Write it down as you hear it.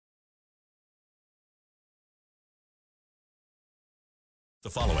The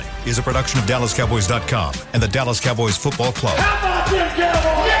following is a production of DallasCowboys.com and the Dallas Cowboys Football Club. How about them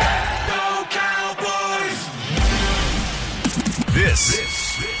Cowboys? Yeah! Go Cowboys! This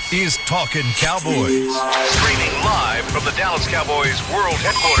is Talkin' Cowboys. Streaming live from the Dallas Cowboys World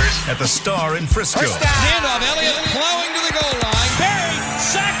Headquarters at the Star in Frisco. Handoff, Elliott plowing to the goal line. Barry,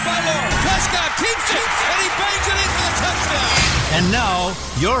 sacked by Lawrence. Prescott keeps it, and he bangs it in for the touchdown. And now,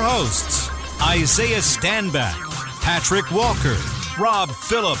 your hosts, Isaiah Stanback, Patrick Walker, Rob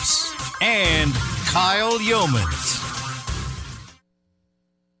Phillips, and Kyle Yeomans.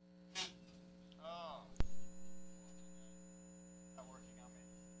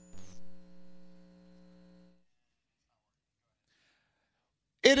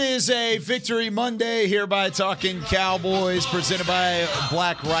 It is a Victory Monday here by Talking Cowboys, presented by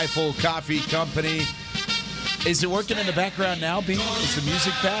Black Rifle Coffee Company. Is it working in the background now, Bean? Is the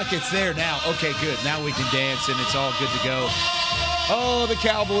music back? It's there now. Okay, good. Now we can dance, and it's all good to go. Oh, the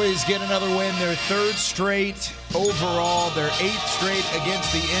Cowboys get another win. Their third straight overall. Their eighth straight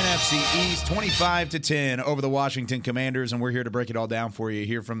against the NFC East. 25-10 over the Washington Commanders, and we're here to break it all down for you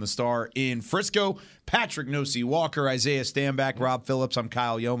here from the Star in Frisco. Patrick Nosey Walker, Isaiah Stanback, Rob Phillips. I'm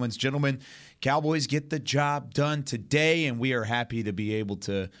Kyle Yeomans. Gentlemen, Cowboys get the job done today, and we are happy to be able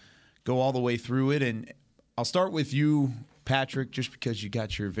to go all the way through it. And I'll start with you, Patrick, just because you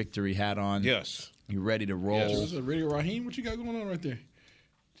got your victory hat on. Yes. You ready to roll? Yes. Is it Radio Raheem? What you got going on right there?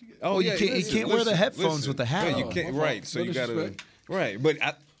 Oh, you can't wear the headphones with the hat on. You can't, right, so you got to – right. But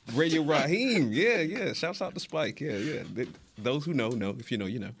Radio Raheem, yeah. Shouts out to Spike. Yeah. Those who know. If you know,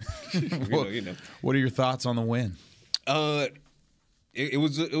 you know. If you know. What are your thoughts on the win? It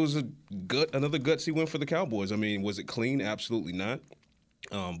was another gutsy win for the Cowboys. I mean, was it clean? Absolutely not.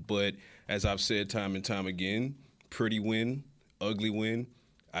 But as I've said time and time again, pretty win, ugly win,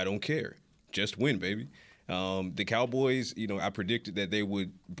 I don't care. Just win, baby. The Cowboys, I predicted that they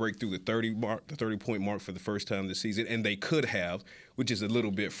would break through the 30-point mark for the first time this season, and they could have, which is a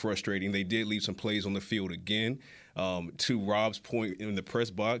little bit frustrating. They did leave some plays on the field again. To Rob's point in the press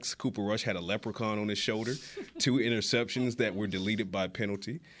box, Cooper Rush had a leprechaun on his shoulder, 2 interceptions that were deleted by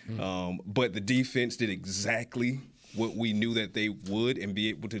penalty. But the defense did exactly what we knew that they would and be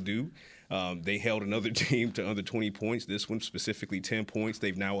able to do. They held another team to under 20 points, this one specifically 10 points.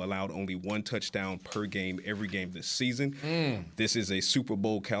 They've now allowed only 1 touchdown per game every game this season. This is a Super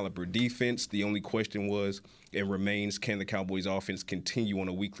Bowl caliber defense. The only question was and remains, can the Cowboys offense continue on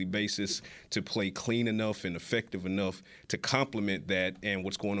a weekly basis to play clean enough and effective enough to complement that and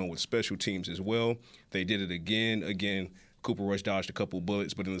what's going on with special teams as well. They did it again. Cooper Rush dodged a couple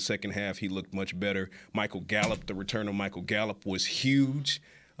bullets, but in the second half, he looked much better. Michael Gallup, the return of Michael Gallup was huge.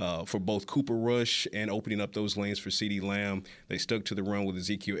 For both Cooper Rush and opening up those lanes for CeeDee Lamb. They stuck to the run with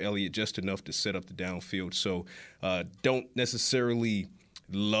Ezekiel Elliott just enough to set up the downfield. So don't necessarily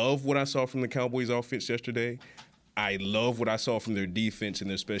love what I saw from the Cowboys offense yesterday. I love what I saw from their defense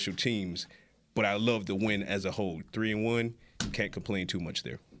and their special teams, but I love the win as a whole. 3-1, can't complain too much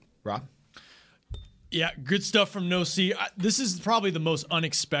there. Rob? Yeah, good stuff from Nosey. This is probably the most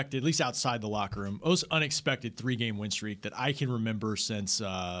unexpected, at least outside the locker room, most unexpected 3-game win streak that I can remember since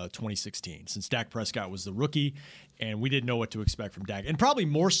 2016, since Dak Prescott was the rookie, and we didn't know what to expect from Dak. And probably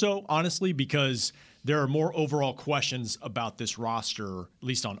more so, honestly, because there are more overall questions about this roster, at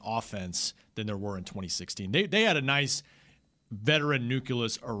least on offense, than there were in 2016. They had a nice veteran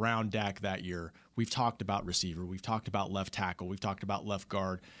nucleus around Dak that year. We've talked about receiver. We've talked about left tackle. We've talked about left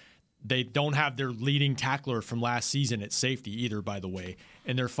guard. They don't have their leading tackler from last season at safety either, by the way,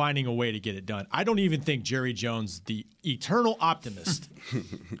 and they're finding a way to get it done. I don't even think Jerry Jones, the eternal optimist,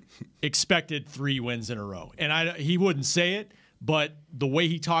 expected 3 wins in a row. And he wouldn't say it, but the way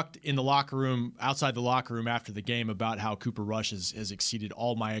he talked in the locker room, outside the locker room after the game about how Cooper Rush has exceeded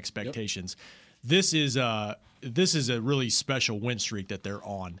all my expectations, this is a really special win streak that they're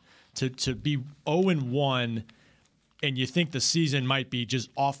on. To be 0-1 – and you think the season might be just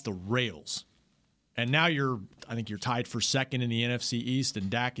off the rails. And now I think you're tied for second in the NFC East,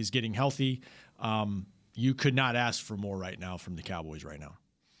 and Dak is getting healthy. You could not ask for more right now from the Cowboys right now.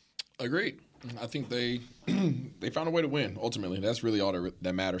 Agreed. I think they found a way to win, ultimately. That's really all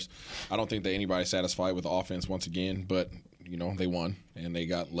that matters. I don't think that anybody's satisfied with the offense once again, but, they won, and they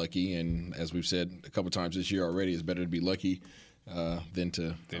got lucky. And as we've said a couple times this year already, it's better to be lucky than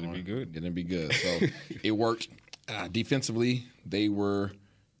to be good. Than to be good. So it worked. Defensively, they were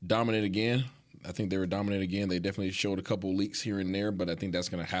dominant again. I think they were dominant again. They definitely showed a couple leaks here and there, but I think that's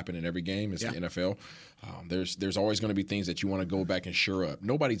going to happen in every game. It's the NFL. There's always going to be things that you want to go back and shore up.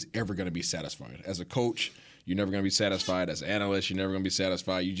 Nobody's ever going to be satisfied. As a coach, you're never going to be satisfied. As an analyst, you're never going to be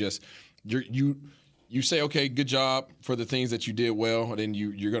satisfied. you say, okay, good job for the things that you did well, and then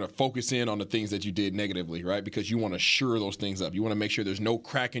you're going to focus in on the things that you did negatively, right? Because you want to shore those things up. You want to make sure there's no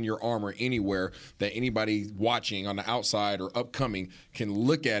crack in your armor anywhere that anybody watching on the outside or upcoming can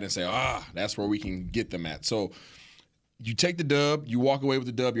look at and say, that's where we can get them at. So you take the dub, you walk away with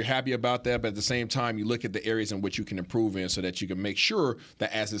the dub, you're happy about that, but at the same time, you look at the areas in which you can improve in so that you can make sure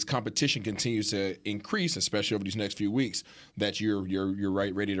that as this competition continues to increase, especially over these next few weeks, that you're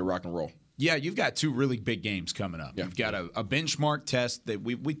right, ready to rock and roll. Yeah, you've got 2 really big games coming up. Yeah. You've got a benchmark test that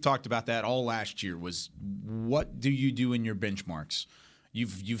we talked about that all last year was what do you do in your benchmarks?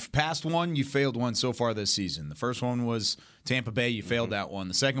 You've passed one, you failed one so far this season. The first one was Tampa Bay, you failed that one.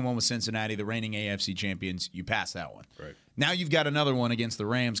 The second one was Cincinnati, the reigning AFC champions, you passed that one. Right. Now you've got another one against the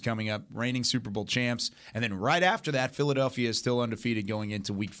Rams coming up, reigning Super Bowl champs. And then right after that, Philadelphia is still undefeated going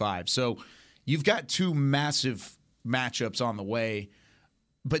into Week 5. So you've got 2 massive matchups on the way.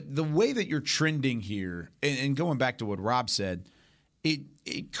 But the way that you're trending here, and going back to what Rob said,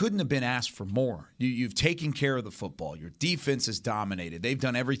 it couldn't have been asked for more. You've taken care of the football. Your defense is dominated. They've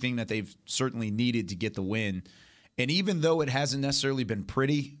done everything that they've certainly needed to get the win. And even though it hasn't necessarily been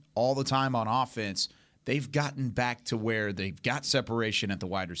pretty all the time on offense, they've gotten back to where they've got separation at the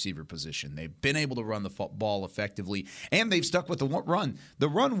wide receiver position. They've been able to run the ball effectively, and they've stuck with the run. The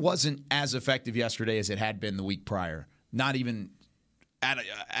run wasn't as effective yesterday as it had been the week prior, not even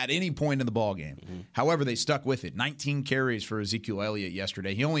at any point in the ball game. Mm-hmm. However, they stuck with it. 19 carries for Ezekiel Elliott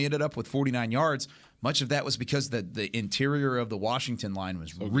yesterday. He only ended up with 49 yards. Much of that was because the interior of the Washington line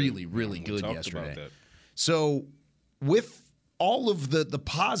was really good yesterday. So with all of the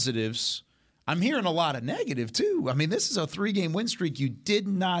positives, I'm hearing a lot of negative too. I mean, this is a 3-game win streak you did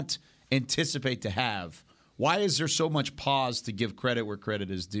not anticipate to have. Why is there so much pause to give credit where credit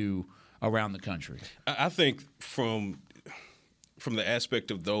is due around the country? I think from the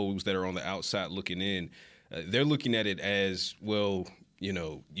aspect of those that are on the outside looking in, they're looking at it as, well,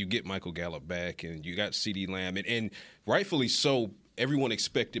 you get Michael Gallup back and you got CeeDee Lamb. And rightfully so, everyone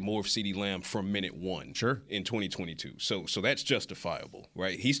expected more of CeeDee Lamb from minute 1 in 2022. So that's justifiable,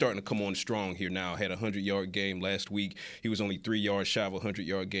 right? He's starting to come on strong here now. Had a 100-yard game last week. He was only 3 yards shy of a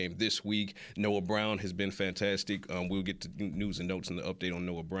 100-yard game this week. Noah Brown has been fantastic. We'll get to news and notes and the update on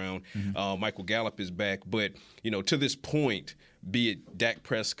Noah Brown. Mm-hmm. Michael Gallup is back. But, to this point, be it Dak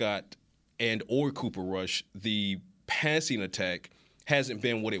Prescott and or Cooper Rush, the passing attack hasn't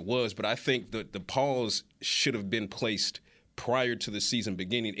been what it was. But I think the pause should have been placed prior to the season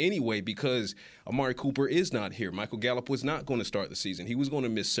beginning anyway, because Amari Cooper is not here. Michael Gallup was not going to start the season. He was going to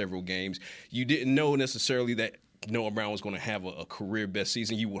miss several games. You didn't know necessarily that Noah Brown was going to have a career best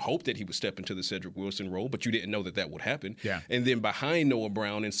season. You would hope that he would step into the Cedric Wilson role, but you didn't know that would happen. Yeah. And then behind Noah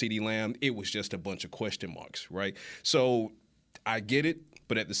Brown and CeeDee Lamb, it was just a bunch of question marks, right? So I get it,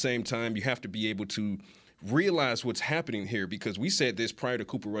 but at the same time, you have to be able to realize what's happening here, because we said this prior to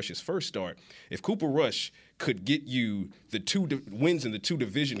Cooper Rush's first start. If Cooper Rush could get you the 2 wins in the 2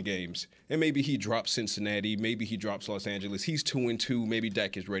 division games, and maybe he drops Cincinnati, maybe he drops Los Angeles, he's 2-2, maybe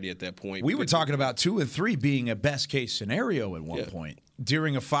Dak is ready at that point. We were talking about 2-3 being a best case scenario at one point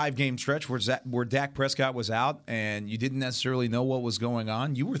during a 5-game stretch where Dak Prescott was out and you didn't necessarily know what was going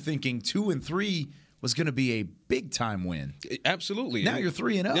on. You were thinking 2-3 was going to be a big time win. Absolutely. Now you're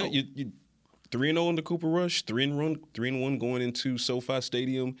 3-0. Now you 3-0 in the Cooper Rush, 3-1 going into SoFi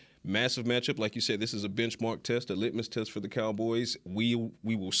Stadium. Massive matchup. Like you said, this is a benchmark test, a litmus test for the Cowboys. We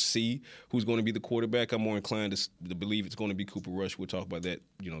will see who's going to be the quarterback. I'm more inclined to believe it's going to be Cooper Rush. We'll talk about that,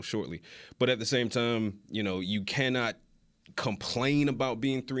 shortly. But at the same time, you cannot complain about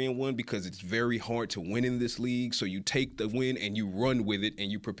being 3-1 because it's very hard to win in this league. So you take the win and you run with it and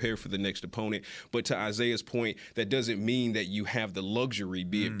you prepare for the next opponent. But to Isaiah's point, that doesn't mean that you have the luxury,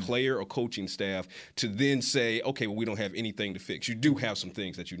 be it player or coaching staff, to then say, okay, well, we don't have anything to fix. You do have some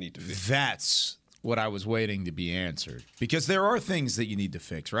things that you need to fix. That's what I was waiting to be answered, because there are things that you need to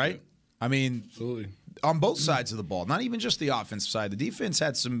fix, right? Yeah. I mean, absolutely. On both sides of the ball, not even just the offensive side. The defense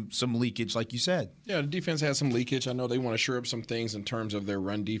had some leakage, like you said. Yeah, the defense had some leakage. I know they want to shore up some things in terms of their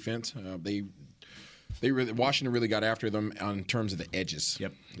run defense. Washington really got after them in terms of the edges.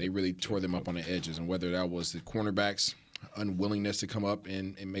 Yep. They really tore them up on the edges, and whether that was the cornerbacks' unwillingness to come up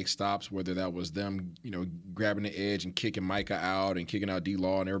and make stops, whether that was them, grabbing the edge and kicking Micah out and kicking out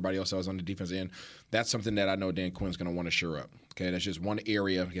D-Law and everybody else that was on the defense end, that's something that I know Dan Quinn's going to want to shore up. Okay, that's just one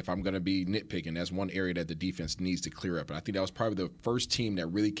area. If I'm going to be nitpicking, that's one area that the defense needs to clear up. And I think that was probably the first team that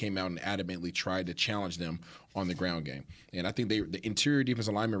really came out and adamantly tried to challenge them on the ground game. And I think the interior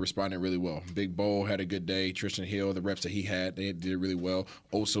defensive linemen responded really well. Big Bo had a good day. Tristan Hill, the reps that he had, they did really well.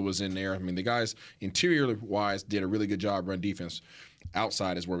 Osa was in there. I mean, the guys interior-wise did a really good job run defense.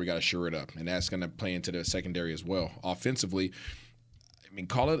 outside is where we got to shore it up, and that's going to play into the secondary as well. Offensively, I mean,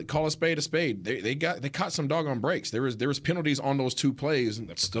 call a spade a spade. They caught some doggone breaks. There was penalties on those 2 plays,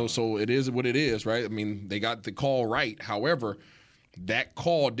 so it is what it is, right? I mean, they got the call right. However, that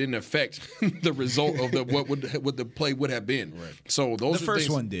call didn't affect the result of what the play would have been. Right. So those the first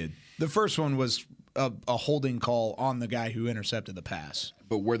one did. The first one was a holding call on the guy who intercepted the pass.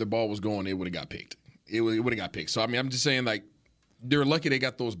 But where the ball was going, it would have got picked. It would have got picked. So I mean, I'm just saying, like, they're lucky they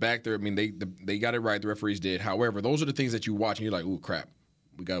got those back there. I mean, they got it right. The referees did. However, those are the things that you watch and you're like, ooh, crap.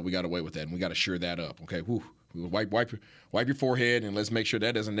 We got away with that, and we got to shore that up. Okay, whew. Wipe your forehead, and let's make sure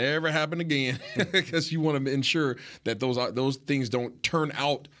that doesn't ever happen again, because you want to ensure that those things don't turn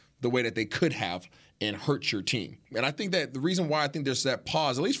out the way that they could have and hurt your team. And I think that the reason why I think there's that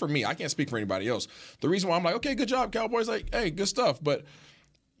pause, at least for me, I can't speak for anybody else. The reason why I'm like, okay, good job, Cowboys. Like, hey, good stuff, but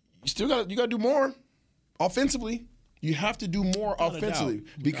you got to do more offensively. You have to do more offensively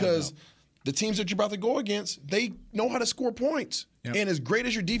because the teams that you're about to go against, they know how to score points. Yep. And as great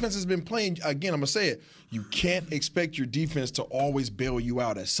as your defense has been playing, again, I'm going to say it, you can't expect your defense to always bail you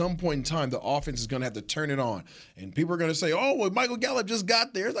out. At some point in time, the offense is going to have to turn it on. And people are going to say, oh, well, Michael Gallup just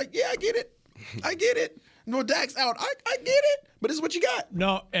got there. It's like, yeah, I get it. I get it. No, Dak's out. I get it. But it's what you got.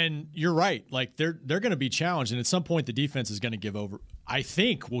 No, and you're right. Like, they're going to be challenged. And at some point, the defense is going to give over. I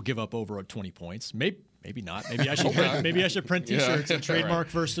think we'll give up over 20 points. Maybe not. Maybe I should print T-shirts and trademark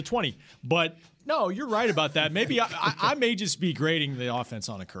first to 20. But no, you're right about that. Maybe I may just be grading the offense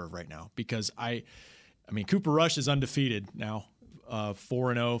on a curve right now, because I mean, Cooper Rush is undefeated now,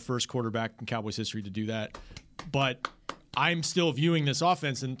 4-0, first quarterback in Cowboys history to do that. But I'm still viewing this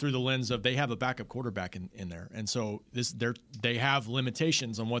offense and through the lens of they have a backup quarterback in there, and so they have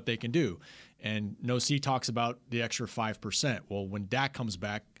limitations on what they can do. And No C talks about the extra 5%. Well, when Dak comes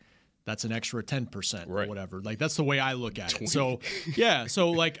back, that's an extra 10% or whatever. Like, that's the way I look at it. So, yeah.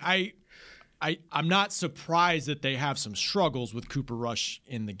 So, like, I'm not surprised that they have some struggles with Cooper Rush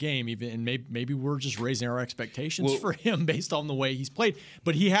in the game, and maybe we're just raising our expectations for him based on the way he's played.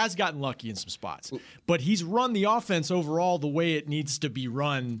 But he has gotten lucky in some spots. But he's run the offense overall the way it needs to be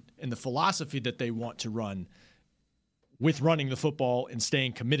run, and the philosophy that they want to run with running the football and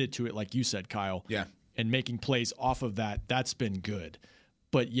staying committed to it, like you said, Kyle. Yeah. And making plays off of that. That's been good.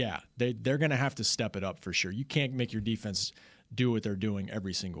 But, yeah, they're going to have to step it up for sure. You can't make your defense do what they're doing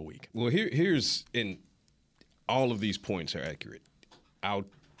every single week. Well, here's – and all of these points are accurate. I'll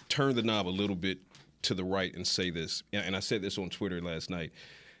turn the knob a little bit to the right and say this, and I said this on Twitter last night.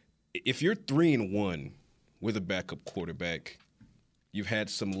 If you're 3-1 with a backup quarterback, you've had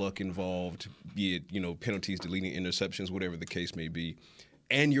some luck involved, be it, penalties, deleting interceptions, whatever the case may be,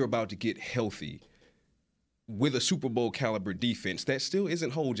 and you're about to get healthy – with a Super Bowl caliber defense that still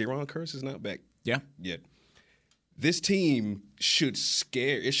isn't whole. Jaron Kearse is not back yet. This team should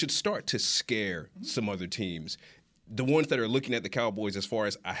start to scare some other teams. The ones that are looking at the Cowboys as far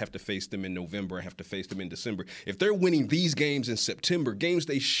as, I have to face them in November, I have to face them in December. If they're winning these games in September, games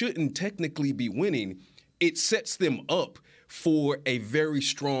they shouldn't technically be winning, it sets them up for a very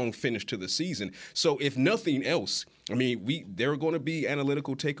strong finish to the season. So if nothing else, I mean, there are going to be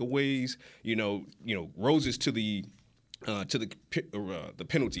analytical takeaways, roses to the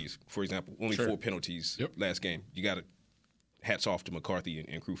penalties, for example. Only 4 penalties last game. You got to hats off to McCarthy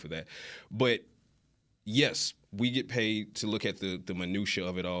and crew for that. But yes, we get paid to look at the minutia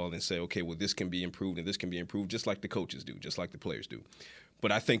of it all and say, okay, well, this can be improved and this can be improved, just like the coaches do, just like the players do.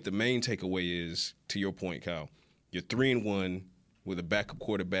 But I think the main takeaway is, to your point, Kyle, you're 3-1 with a backup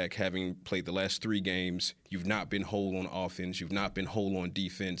quarterback, having played the last 3 games. You've not been whole on offense. You've not been whole on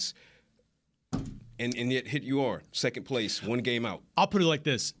defense. And yet, here you are, second place, 1 game out. I'll put it like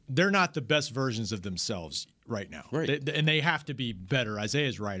this. They're not the best versions of themselves right now. Right. And they have to be better.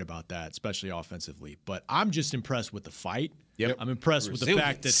 Isaiah's right about that, especially offensively. But I'm just impressed with the fight. Yep. I'm impressed with the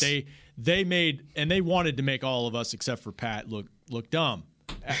fact that they made, and they wanted to make all of us except for Pat look dumb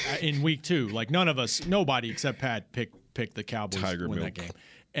in week 2. Like, nobody except Pat picked the Cowboys to win that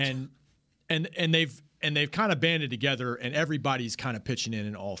game. And they've kind of banded together, and everybody's kind of pitching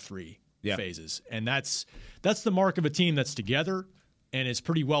in all 3 phases. And that's the mark of a team that's together and is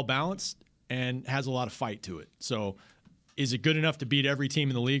pretty well balanced and has a lot of fight to it. So is it good enough to beat every team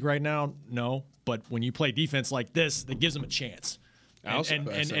in the league right now? No. But when you play defense like this, that gives them a chance. And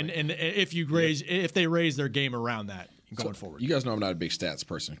if they raise their game around that going forward. You guys know I'm not a big stats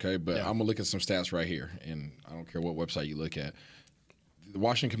person, okay? But I'm going to look at some stats right here, and I don't care what website you look at. The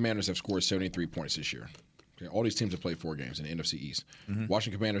Washington Commanders have scored 73 points this year. Okay? All these teams have played 4 games in the NFC East. Mm-hmm.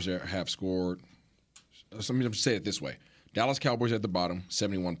 Washington Commanders have scored, let me say it this way. Dallas Cowboys at the bottom,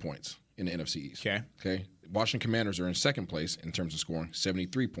 71 points in the NFC East. Okay. Washington Commanders are in second place in terms of scoring,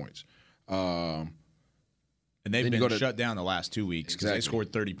 73 points. And they've been shut down the last 2 weeks because they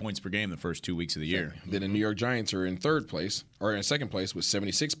scored 30 points per game the first 2 weeks of the year. Then the New York Giants are in third place, or in second place with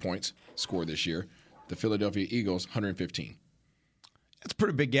 76 points scored this year. The Philadelphia Eagles, 115. That's a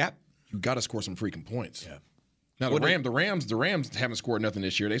pretty big gap. You got to score some freaking points. Yeah. Now the Rams haven't scored nothing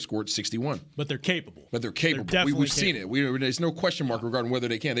this year. They scored 61. But they're capable. We've seen it. There's no question mark regarding whether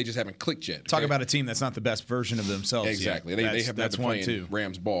they can. They just haven't clicked yet. Talk about a team that's not the best version of themselves. Exactly. They have not been playing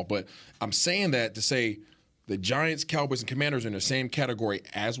Rams ball. But I'm saying that to say the Giants, Cowboys, and Commanders are in the same category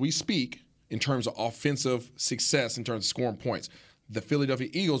as we speak in terms of offensive success, in terms of scoring points. The Philadelphia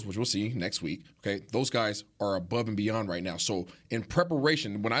Eagles, which we'll see next week, okay, those guys are above and beyond right now. So in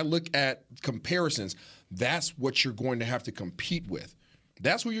preparation, when I look at comparisons, that's what you're going to have to compete with.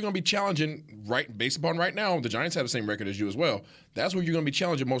 That's who you're going to be challenging based upon right now. The Giants have the same record as you as well. That's where you're going to be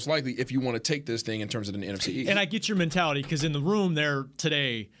challenging most likely if you want to take this thing in terms of the NFC East. And I get your mentality because in the room there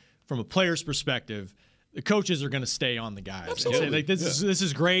today, from a player's perspective, the coaches are going to stay on the guys. Absolutely. And say, like, this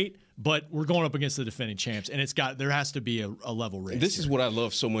is great, but we're going up against the defending champs, and there has to be a level raise. This is what I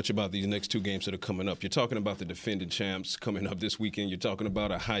love so much about these next two games that are coming up. You're talking about the defending champs coming up this weekend. You're talking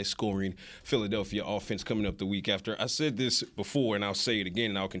about a high-scoring Philadelphia offense coming up the week after. I said this before, and I'll say it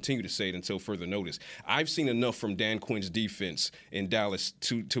again, and I'll continue to say it until further notice. I've seen enough from Dan Quinn's defense in Dallas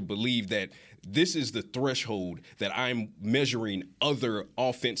to believe that this is the threshold that I'm measuring other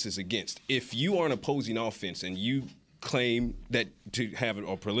offenses against. If you are an opposing offense and you claim that to have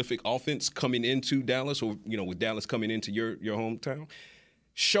a prolific offense coming into Dallas, or with Dallas coming into your hometown,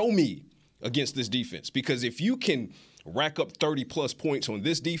 show me against this defense. Because if you can rack up 30-plus points on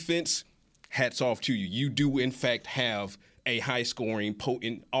this defense, hats off to you. You do, in fact, have a high-scoring,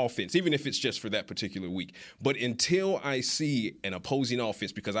 potent offense, even if it's just for that particular week. But until I see an opposing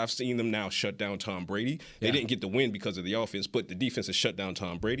offense, because I've seen them now shut down Tom Brady. They didn't get the win because of the offense, but the defense has shut down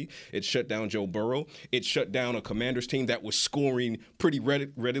Tom Brady. It shut down Joe Burrow. It shut down a Commanders team that was scoring pretty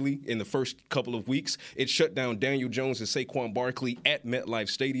readily in the first couple of weeks. It shut down Daniel Jones and Saquon Barkley at MetLife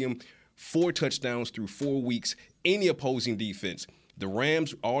Stadium. 4 touchdowns through 4 weeks. Any opposing defense. The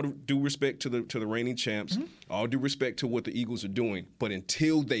Rams, all due respect to the reigning champs, all due respect to what the Eagles are doing, but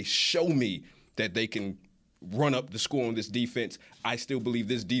until they show me that they can run up the score on this defense, I still believe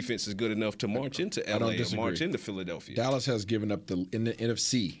this defense is good enough to march into LA or march into Philadelphia. Dallas has given up in the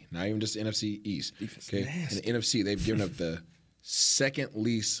NFC, not even just the NFC East. Okay, in the NFC, they've given up the second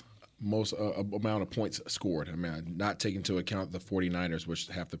least most amount of points scored. I mean, not taking into account the 49ers, which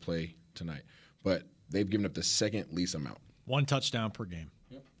have to play tonight, but they've given up the second least amount. 1 touchdown per game.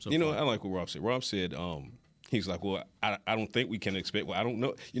 Yep. I like what Rob said. Rob said, he's like, well, I don't think we can expect. Well, I don't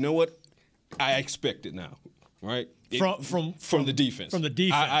know. You know what? I expect it now, right? From the defense. From the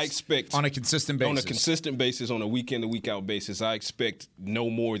defense. I expect on a consistent basis. On a consistent basis, on a week-in to week-out basis, I expect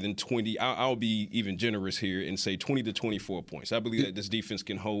no more than 20. I'll be even generous here and say 20 to 24 points. I believe that this defense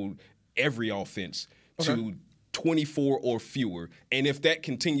can hold every offense to 24 or fewer. And if that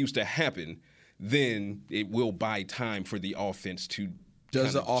continues to happen, then it will buy time for the offense to.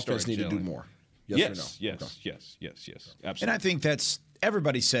 Does the offense need to do more? Yes, or no? Yes. Absolutely. And I think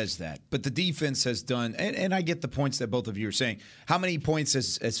everybody says that, but the defense has done, and I get the points that both of you are saying. How many points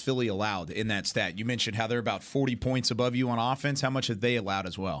has Philly allowed in that stat? You mentioned how they're about 40 points above you on offense. How much have they allowed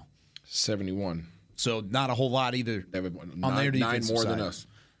as well? 71. So not a whole lot either. On their defensive 9 more side. than us.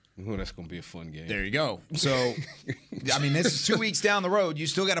 Oh, that's going to be a fun game. There you go. So, I mean, this is 2 weeks down the road. You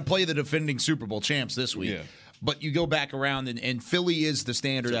still got to play the defending Super Bowl champs this week. Yeah. But you go back around, and Philly is the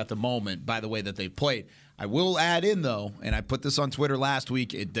standard at the moment by the way that they've played. I will add in, though, and I put this on Twitter last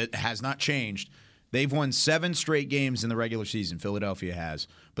week. It has not changed. They've won 7 straight games in the regular season. Philadelphia has.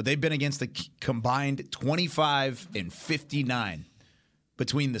 But they've been against the combined 25 and 59.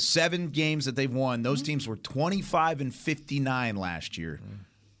 Between the 7 games that they've won, those teams were 25 and 59 last year.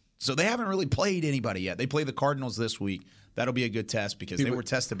 So they haven't really played anybody yet. They play the Cardinals this week. That'll be a good test because they were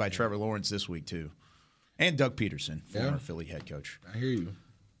tested by Trevor Lawrence this week too, and Doug Peterson, former Philly head coach. I hear you.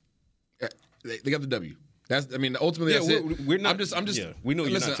 They got the W. Ultimately, that's it. We're not. I'm just. We know.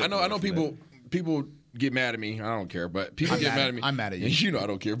 Listen, I know. People get mad at me. I don't care, but people get mad at me. I'm mad at you. You know I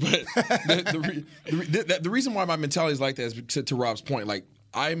don't care, but the reason why my mentality is like that is to Rob's point. Like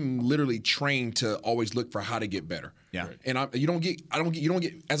I'm literally trained to always look for how to get better. Yeah. Right. And you don't get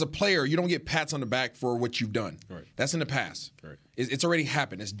as a player, you don't get pats on the back for what you've done. Right. That's in the past. Right. It's already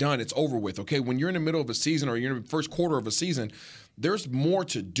happened. It's done. It's over with. Okay. When you're in the middle of a season or you're in the first quarter of a season, there's more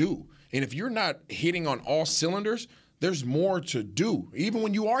to do. And if you're not hitting on all cylinders, there's more to do. Even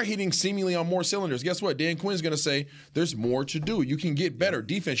when you are hitting seemingly on more cylinders, guess what? Dan Quinn's going to say there's more to do. You can get better.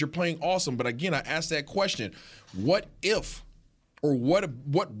 Defense, you're playing awesome. But again, I asked that question, what if or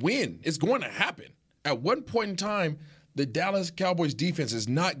what when is going to happen? At one point in time, the Dallas Cowboys defense is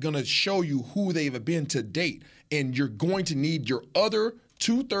not going to show you who they've been to date. And you're going to need your other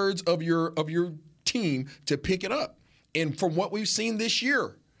 2/3 of your team to pick it up. And from what we've seen this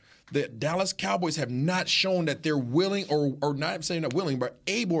year, the Dallas Cowboys have not shown that they're willing, or not saying not willing, but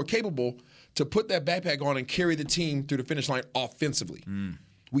able or capable to put that backpack on and carry the team through the finish line offensively.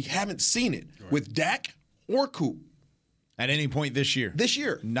 We haven't seen it with Dak or Coop. At any point this year? This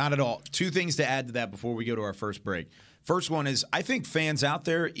year. Not at all. Two things to add to that before we go to our first break. First one is, I think fans out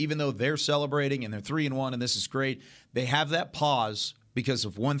there, even though they're celebrating and they're 3-1 and this is great, they have that pause because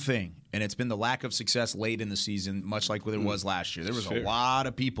of one thing, and it's been the lack of success late in the season, much like what it was last year. There was a lot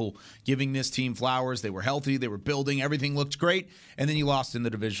of people giving this team flowers. They were healthy. They were building. Everything looked great. And then you lost in the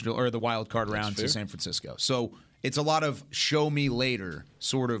divisional or the wild card round to San Francisco. So it's a lot of show me later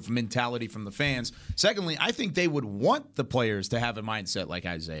sort of mentality from the fans. Secondly, I think they would want the players to have a mindset like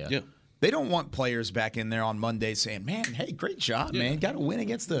Isaiah. Yeah. They don't want players back in there on Monday saying, man, hey, great job, man. Got to win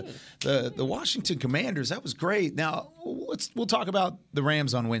against the Washington Commanders. That was great. Now, we'll talk about the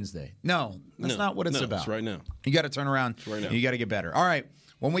Rams on Wednesday. No, that's not what it's about. It's right now. You got to turn around. Right now. You got to get better. All right,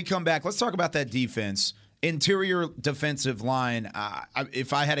 when we come back, let's talk about that defense. Interior defensive line.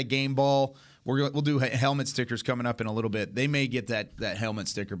 If I had a game ball, we'll do helmet stickers coming up in a little bit. They may get that helmet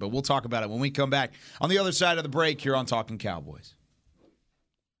sticker, but we'll talk about it when we come back on the other side of the break here on Talking Cowboys.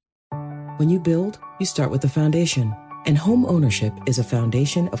 When you build, you start with the foundation. And home ownership is a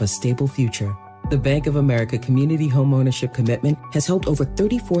foundation of a stable future. The Bank of America Community Home Ownership Commitment has helped over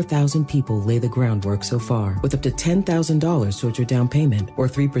 34,000 people lay the groundwork so far, with up to $10,000 towards your down payment or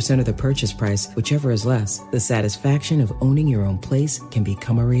 3% of the purchase price, whichever is less. The satisfaction of owning your own place can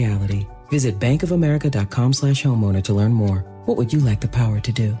become a reality. Visit bankofamerica.com/homeowner to learn more. What would you like the power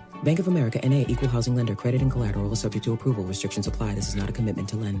to do? Bank of America N.A. Equal Housing Lender. Credit and collateral is subject to approval. Restrictions apply. This is not a commitment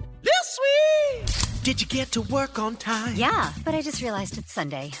to lend. Lil Sweet! Did you get to work on time? Yeah, but I just realized it's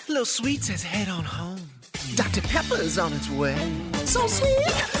Sunday. Lil Sweet says head on home. Dr. Pepper's on its way. So sweet,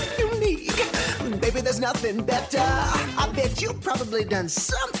 unique. Baby, there's nothing better. I bet you've probably done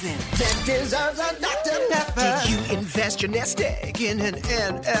something that deserves a Dr. Pepper. Did you invest your nest egg in an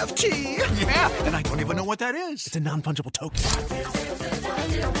NFT? Yeah, and I don't even know what that is. It's a non-fungible token.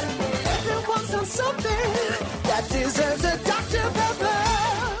 Everyone's on something that deserves a Dr. Pepper.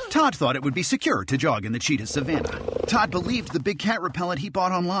 Todd thought it would be secure to jog in the cheetah savanna. Todd believed the big cat repellent he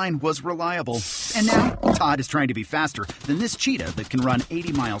bought online was reliable. And now, Todd is trying to be faster than this cheetah that can run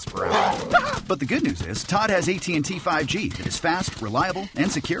 80 miles per hour. But the good news is, Todd has AT&T 5G that is fast, reliable, and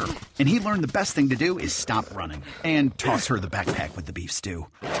secure. And he learned the best thing to do is stop running and toss her the backpack with the beef stew.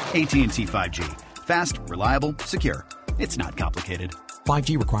 AT&T 5G. Fast, reliable, secure. It's not complicated.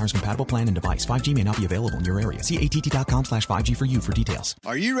 5G requires compatible plan and device. 5G may not be available in your area. See att.com/5G for you for details.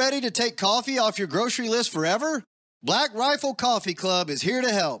 Are you ready to take coffee off your grocery list forever? Black Rifle Coffee Club is here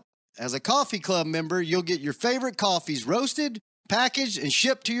to help. As a coffee club member, you'll get your favorite coffees roasted, packaged, and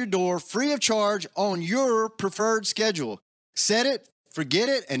shipped to your door free of charge on your preferred schedule. Set it, forget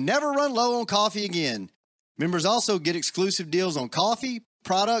it, and never run low on coffee again. Members also get exclusive deals on coffee,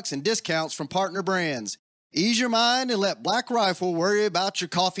 products, and discounts from partner brands. Ease your mind and let Black Rifle worry about your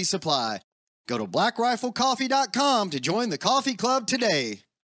coffee supply. Go to blackriflecoffee.com to join the coffee club today.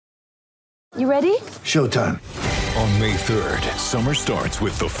 You ready? Showtime. On May 3rd, summer starts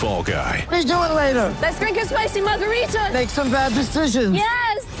with The Fall Guy. Let's do it later. Let's drink a spicy margarita. Make some bad decisions.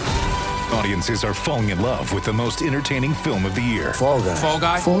 Yes. Audiences are falling in love with the most entertaining film of the year. Fall Guy. Fall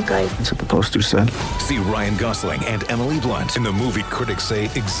Guy? Fall Guy. That's what the poster said. See Ryan Gosling and Emily Blunt in the movie critics say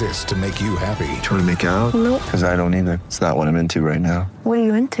exists to make you happy. Trying to make it out? Nope. Because I don't either. It's not what I'm into right now. What are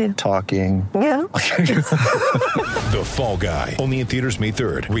you into? Talking. Yeah. The Fall Guy. Only in theaters May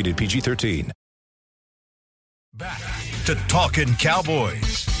 3rd. Rated PG-13. Back to Talking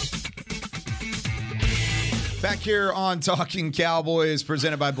Cowboys. Back here on Talking Cowboys,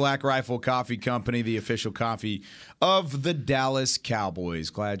 presented by Black Rifle Coffee Company, the official coffee of the Dallas Cowboys.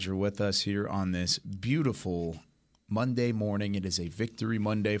 Glad you're with us here on this beautiful Monday morning. It is a victory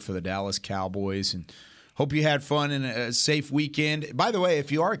Monday for the Dallas Cowboys, and hope you had fun and a safe weekend. By the way,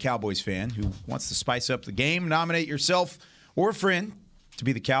 if you are a Cowboys fan who wants to spice up the game, nominate yourself or a friend to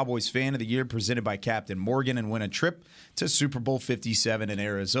be the Cowboys Fan of the Year, presented by Captain Morgan, and win a trip to Super Bowl 57 in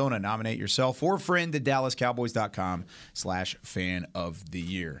Arizona. Nominate yourself or a friend at DallasCowboys.com/fan of the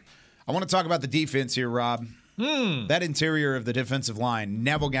year. I want to talk about the defense here, Rob. That interior of the defensive line,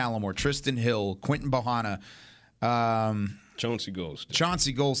 Neville Gallimore, Tristan Hill, Quentin Bohanna. Chauncey Golston.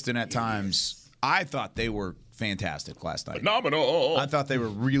 Chauncey Golston at times. I thought they were fantastic last night. Phenomenal. I thought they were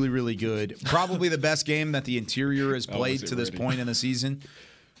really, really good. Probably the best game that the interior has played to this point in the season.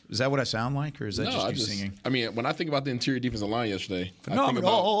 Is that what I sound like, or is that just you singing? I mean, when I think about the interior defensive line yesterday,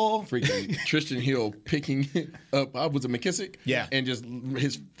 phenomenal. I think about freaking Tristan Hill picking up, was it McKissick? Yeah. And just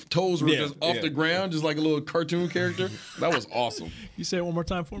his toes were just off the ground, just like a little cartoon character. That was awesome. You say it one more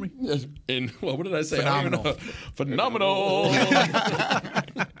time for me? Yes. And what did I say? Phenomenal. Phenomenal.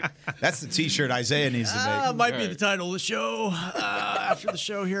 That's the T-shirt Isaiah needs to make. Might be the title of the show after the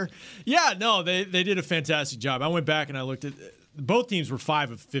show here. Yeah, no, they did a fantastic job. I went back and I looked at both teams were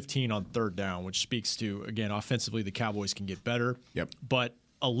 5 of 15 on third down, which speaks to, again, offensively the Cowboys can get better. Yep. But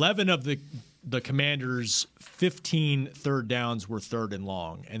 11 of the Commanders' 15 third downs were third and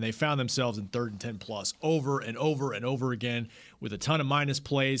long, and they found themselves in 3rd and 10 plus over and over and over again with a ton of minus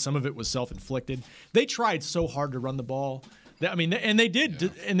plays. Some of it was self-inflicted. They tried so hard to run the ball. They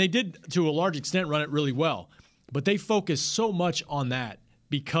did to a large extent run it really well, but they focused so much on that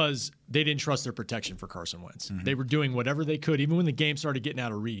because they didn't trust their protection for Carson Wentz. Mm-hmm. They were doing whatever they could, even when the game started getting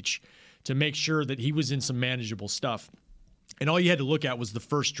out of reach, to make sure that he was in some manageable stuff. And all you had to look at was the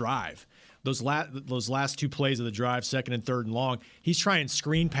first drive. Those last 2 plays of the drive, 2nd and 3rd and long, he's trying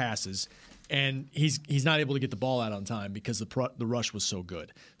screen passes, and he's not able to get the ball out on time because the rush was so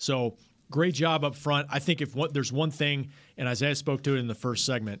good. So great job up front. I think there's one thing, and Isaiah spoke to it in the first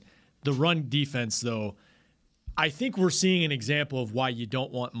segment, the run defense, though, I think we're seeing an example of why you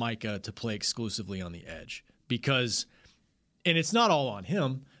don't want Micah to play exclusively on the edge because, and it's not all on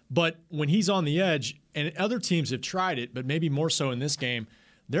him, but when he's on the edge, and other teams have tried it, but maybe more so in this game,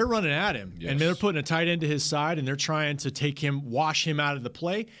 they're running at him, and they're putting a tight end to his side, and they're trying to wash him out of the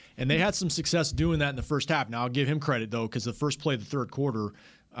play, and they had some success doing that in the first half. Now, I'll give him credit, though, because the first play of the third quarter,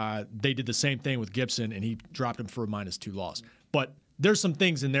 they did the same thing with Gibson, and he dropped him for a -2 loss. But there's some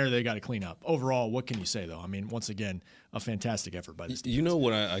things in there they got to clean up. Overall, what can you say, though? I mean, once again, a fantastic effort by this defense. You know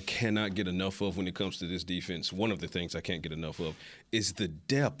what I cannot get enough of when it comes to this defense? One of the things I can't get enough of is the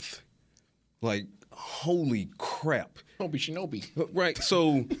depth. Like, holy crap. Shinobi. Right.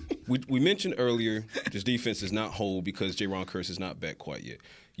 So we mentioned earlier this defense is not whole because Jaron Kearse is not back quite yet.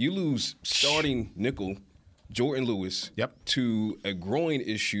 You lose starting nickel Jordan Lewis to a groin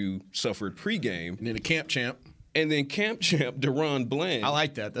issue suffered pregame. And then a camp champ. And then camp champ Deron Bland. I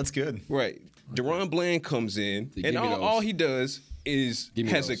like that. That's good. Right. Deron Bland comes in, and all he does is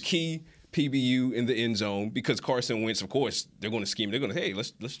has a key PBU in the end zone because Carson Wentz, of course, they're going to scheme. They're going to, hey,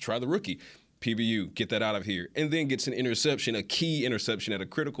 let's try the rookie. PBU, get that out of here. And then gets an interception, a key interception at a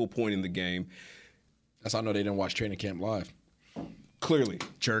critical point in the game. That's how I know they didn't watch training camp live. Clearly.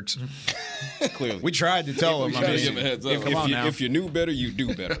 Jerks. Clearly. We tried to tell them. If you knew better, you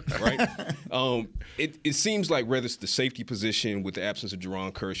do better, right? It seems like whether it's the safety position with the absence of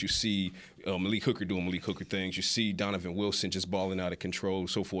Jaron Kearse, you see Malik Hooker doing Malik Hooker things. You see Donovan Wilson just balling out of control,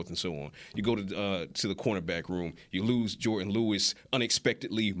 so forth and so on. You go to the cornerback room. You lose Jordan Lewis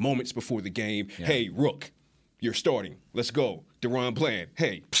unexpectedly moments before the game. Yeah. Hey, Rook, you're starting. Let's go. Deron Bland,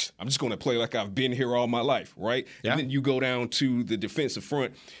 hey, I'm just going to play like I've been here all my life, right? Yeah. And then you go down to the defensive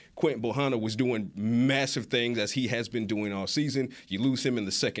front. Quentin Bohanna was doing massive things as he has been doing all season. You lose him in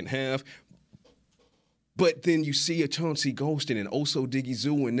the second half. But then you see a Chauncey Golston and Oso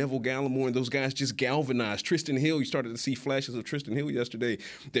Digizou and Neville Gallimore and those guys just galvanized. Tristan Hill, you started to see flashes of Tristan Hill yesterday.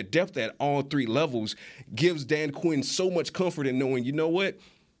 The depth at all 3 levels gives Dan Quinn so much comfort in knowing, you know what?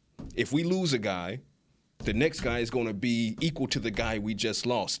 If we lose a guy, the next guy is going to be equal to the guy we just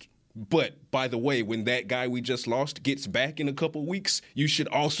lost. But, by the way, when that guy we just lost gets back in a couple weeks, you should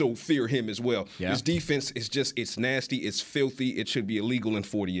also fear him as well. Yeah. His defense is it's nasty, it's filthy, it should be illegal in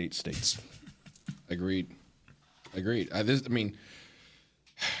 48 states. Agreed. Dan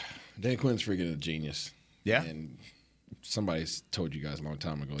Quinn's freaking a genius. Yeah. And somebody's told you guys a long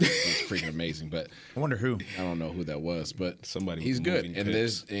time ago he's freaking amazing, but I wonder who. I don't know who that was, but somebody. He's good,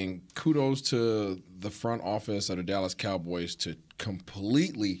 and kudos to the front office of the Dallas Cowboys to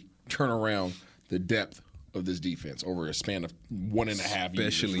completely turn around the depth of this defense over a span of 1.5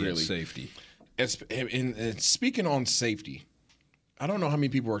 years. Especially at safety. And speaking on safety, I don't know how many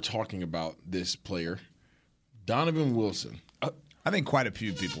people are talking about this player, Donovan Wilson. I think quite a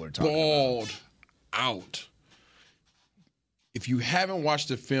few people are talking balled out. If you haven't watched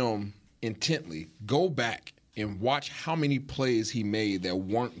the film intently, go back and watch how many plays he made that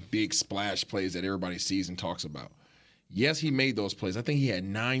weren't big splash plays that everybody sees and talks about. Yes, he made those plays. I think he had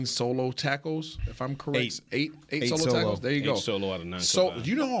 9 solo tackles, if I'm correct. Eight solo tackles. There you go. 8 solo out of 9. So, do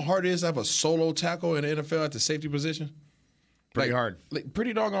you know how hard it is to have a solo tackle in the NFL at the safety position? Pretty hard.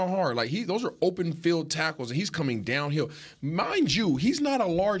 Pretty doggone hard. Like those are open field tackles, and he's coming downhill. Mind you, he's not a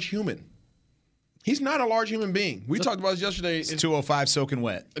large human. He's not a large human being. We talked about this yesterday. It's 205 soaking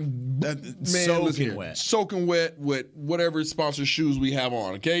wet. Man, soaking wet. Soaking wet with whatever sponsor shoes we have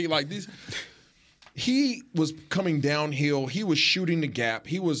on, okay? Like these. He was coming downhill. He was shooting the gap.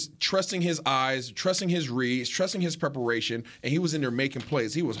 He was trusting his eyes, trusting his reads, trusting his preparation, and he was in there making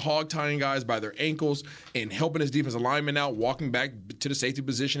plays. He was hog-tying guys by their ankles and helping his defensive lineman out, walking back to the safety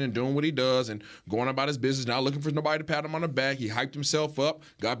position and doing what he does and going about his business, not looking for nobody to pat him on the back. He hyped himself up,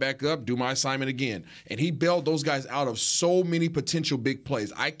 got back up, do my assignment again. And he bailed those guys out of so many potential big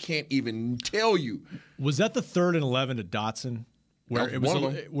plays. I can't even tell you. Was that the 3rd and 11 to Dotson? Where it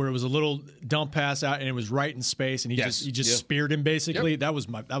was a little dump pass out and it was right in space and he just speared him basically. Yep. That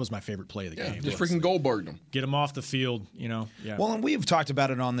was my favorite play of the game. Just freaking Goldberged him. Get him off the field, Yeah. Well, and we have talked about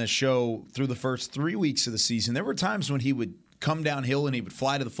it on this show through the first 3 weeks of the season. There were times when he would come downhill and he would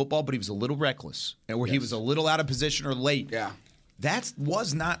fly to the football, but he was a little reckless, and where he was a little out of position or late. Yeah. That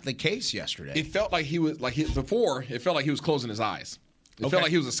was not the case yesterday. It felt like he was before. It felt like he was closing his eyes. It felt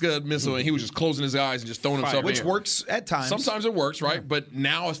like he was a Scud missile, and he was just closing his eyes and just throwing himself in. Which works at times. Sometimes it works, right? Yeah. But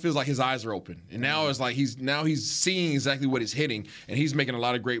now it feels like his eyes are open, and now it's like he's seeing exactly what he's hitting, and he's making a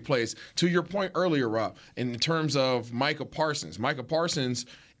lot of great plays. To your point earlier, Rob, in terms of Micah Parsons,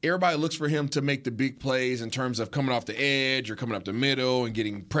 everybody looks for him to make the big plays in terms of coming off the edge or coming up the middle and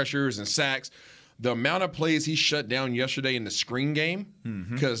getting pressures and sacks. The amount of plays he shut down yesterday in the screen game,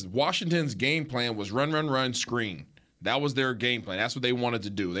 because Washington's game plan was run, screen. That was their game plan. That's what they wanted to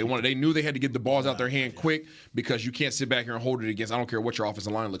do. They knew they had to get the balls out their hand quick because you can't sit back here and hold it against. I don't care what your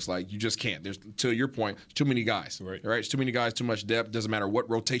offensive line looks like. You just can't. There's, to your point, too many guys. Right? It's too many guys, too much depth. Doesn't matter what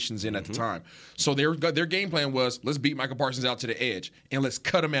rotation's in at the time. So their game plan was, let's beat Micah Parsons out to the edge and let's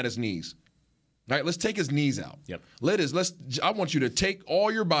cut him at his knees. Right? Let's take his knees out. Yep. I want you to take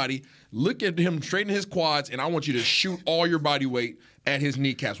all your body, look at him, straighten his quads, and I want you to shoot all your body weight at his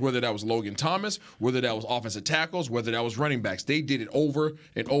kneecaps, whether that was Logan Thomas, whether that was offensive tackles, whether that was running backs. They did it over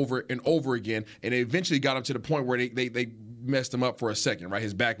and over and over again, and they eventually got him to the point where they messed him up for a second, right?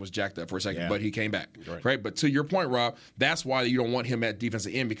 His back was jacked up for a second, but he came back, right? But to your point, Rob, that's why you don't want him at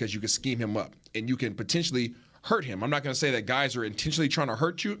defensive end, because you can scheme him up, and you can potentially hurt him. I'm not going to say that guys are intentionally trying to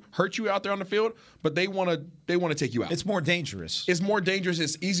hurt you out there on the field, but they want to take you out. It's more dangerous. It's more dangerous.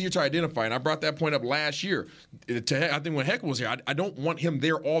 It's easier to identify, and I brought that point up last year. I think when Heck was here, I don't want him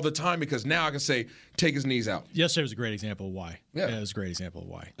there all the time, because now I can say take his knees out. Yesterday was a great example of why. Yeah, it was a great example of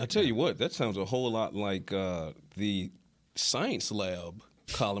why. I tell you what, that sounds a whole lot like the science lab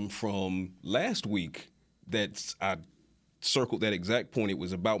column from last week. I circled that exact point. It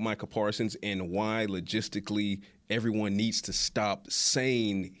was about Micah Parsons and why logistically everyone needs to stop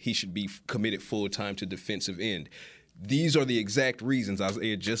saying he should be committed full-time to defensive end. These are the exact reasons.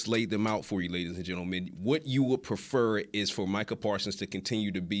 Isaiah just laid them out for you, ladies and gentlemen. What you would prefer is for Micah Parsons to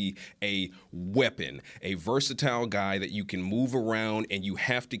continue to be a weapon, a versatile guy that you can move around, and you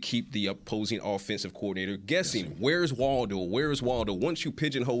have to keep the opposing offensive coordinator guessing. Where's Waldo? Where's Waldo? Once you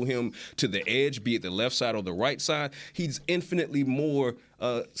pigeonhole him to the edge, be it the left side or the right side, he's infinitely more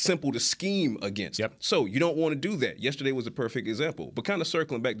simple to scheme against. Yep. So you don't want to do that. Yesterday was a perfect example. But kind of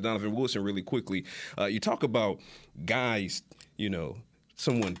circling back to Donovan Wilson really quickly, you talk about guys,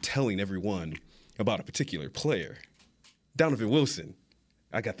 someone telling everyone about a particular player. Donovan Wilson,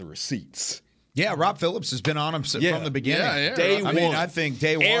 I got the receipts. Yeah, Rob Phillips has been on him from the beginning. Yeah. Day one. I think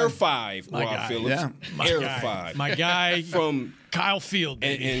day one. Air 5, My Rob guy. Phillips. Yeah. Air 5. My guy From Kyle Field.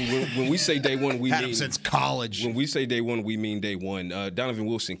 and when we say day one, we Had mean him since college. When we say day one, we mean day one. Donovan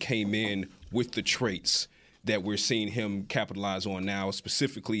Wilson came in with the traits that we're seeing him capitalize on now,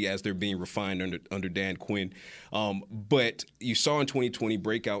 specifically as they're being refined under Dan Quinn. But you saw in 2020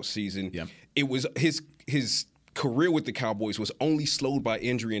 breakout season, it was his career with the Cowboys was only slowed by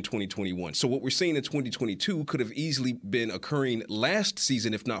injury in 2021. So what we're seeing in 2022 could have easily been occurring last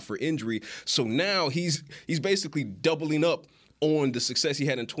season if not for injury. So now he's basically doubling up on the success he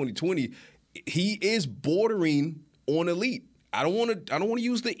had in 2020. He is bordering on elite. I don't want to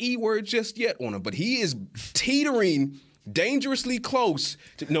use the E word just yet on him, but he is teetering dangerously close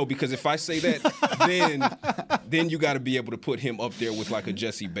to, because if I say that, then you got to be able to put him up there with like a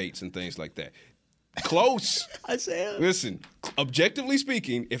Jesse Bates and things like that. Close. I say it. Listen, objectively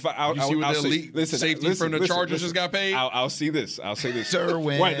speaking, if I'll see what the elite safety from the Chargers just got paid? I'll see this.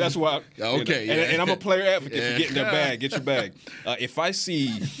 Derwin. Right, that's why. Okay. And I'm a player advocate for getting their bag. Get your bag. If I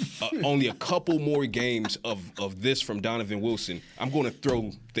see only a couple more games of this from Donovan Wilson, I'm going to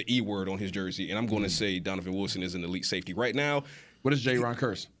throw the E word on his jersey, and I'm going to say Donovan Wilson is an elite safety. Right now. What is J. Ron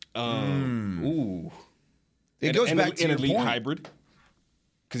Curse? Ooh. It goes back to an your elite point. hybrid,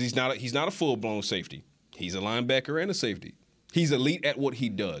 because he's not a full-blown safety. He's a linebacker and a safety. He's elite at what he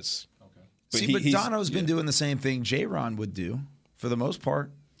does. But Dono's been doing the same thing J-Ron would do for the most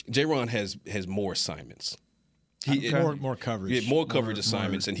part. J-Ron has more assignments. More coverage. Yeah, more coverage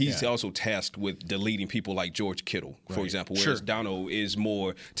assignments, and he's also tasked with deleting people like George Kittle, for example, whereas Dono is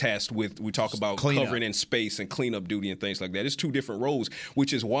more tasked with, we talk about covering in space and cleanup duty and things like that. It's two different roles,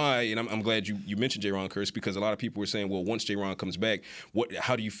 which is why, and I'm glad you mentioned J-Ron Kearse, because a lot of people were saying, well, once J-Ron comes back,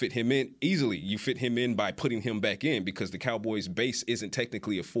 how do you fit him in? Easily. You fit him in by putting him back in, because the Cowboys' base isn't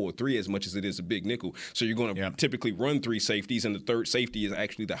technically a 4-3 as much as it is a big nickel. So you're going to typically run 3 safeties, and the third safety is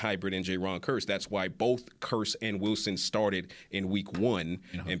actually the hybrid in J-Ron Kearse. That's why both Kearse and Wilson started in week 1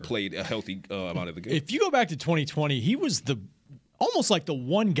 and played a healthy amount of the game. If you go back to 2020, he was almost like the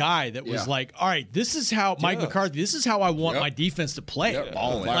one guy that was like, all right, this is how Mike McCarthy, this is how I want my defense to play.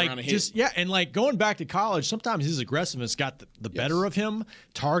 And like going back to college, sometimes his aggressiveness got the better of him.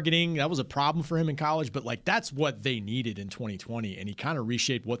 Targeting, that was a problem for him in college, but like that's what they needed in 2020, and he kind of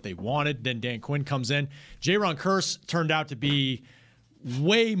reshaped what they wanted. Then Dan Quinn comes in. J-Ron Kearse turned out to be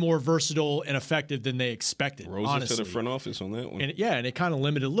way more versatile and effective than they expected. Rose to the front office on that one. And it kind of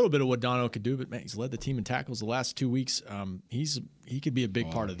limited a little bit of what Dono could do, but man, he's led the team in tackles the last 2 weeks. He could be a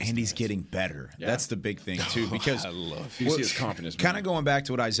big part of this. And he's getting better. Yeah. That's the big thing, too, because I love you see his confidence. Kind of going back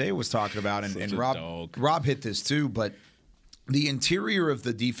to what Isaiah was talking about, and Rob hit this too, but the interior of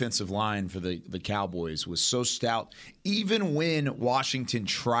the defensive line for the Cowboys was so stout. Even when Washington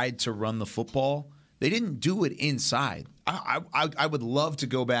tried to run the football, they didn't do it inside. I would love to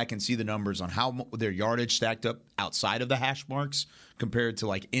go back and see the numbers on how their yardage stacked up outside of the hash marks compared to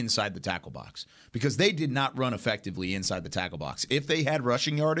like inside the tackle box, because they did not run effectively inside the tackle box. If they had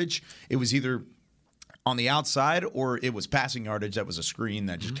rushing yardage, it was either on the outside or it was passing yardage that was a screen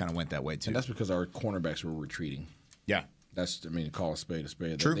that just kind of went that way too. And that's because our cornerbacks were retreating. Yeah. Call a spade a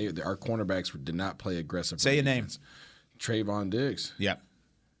spade. True. Our cornerbacks did not play aggressive. Say a name. Trayvon Diggs. Yeah.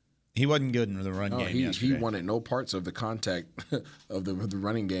 He wasn't good in the run game yesterday. He wanted no parts of the contact of the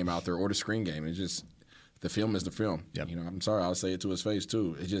running game out there or the screen game. It's just the film is the film. Yep. I'm sorry, I'll say it to his face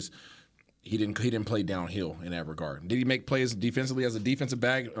too. It's just he didn't play downhill in that regard. Did he make plays defensively as a defensive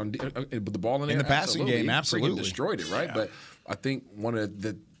back with the ball in the passing game? Absolutely, he destroyed it, right? Yeah. But I think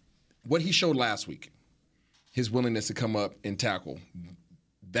what he showed last week, his willingness to come up and tackle,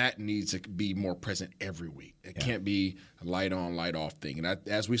 that needs to be more present every week. It can't be a light on, light off thing. And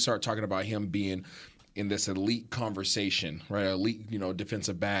as we start talking about him being in this elite conversation, right, elite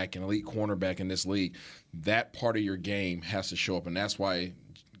defensive back and elite cornerback in this league, that part of your game has to show up. And that's why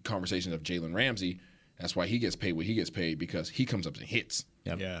conversations of Jalen Ramsey, that's why he gets paid what he gets paid, because he comes up and hits.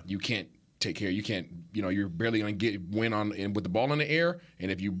 Yep. Yeah. You can't take care. You can't, you're barely going to win with the ball in the air.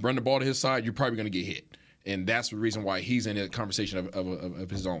 And if you run the ball to his side, you're probably going to get hit. And that's the reason why he's in a conversation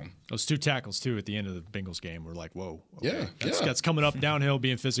of his own. Those 2 tackles, too, at the end of the Bengals game were like, whoa. Okay. Yeah. That's coming up downhill,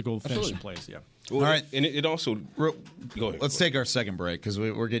 being physical, finishing plays. Yeah. Well, all right. And it also – go ahead. Let's take our second break because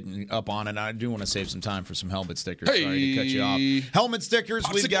we're getting up on it. I do want to save some time for some helmet stickers. Sorry to cut you off. Helmet stickers.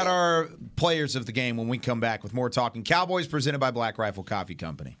 We've got our players of the game when we come back with more Talking Cowboys presented by Black Rifle Coffee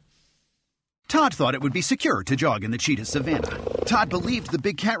Company. Todd thought it would be secure to jog in the cheetah savanna. Todd believed the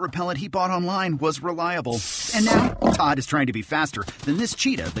big cat repellent he bought online was reliable. And now, Todd is trying to be faster than this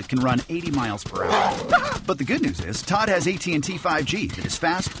cheetah that can run 80 miles per hour. But the good news is, Todd has AT&T 5G that is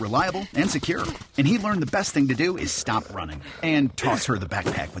fast, reliable, and secure. And he learned the best thing to do is stop running and toss her the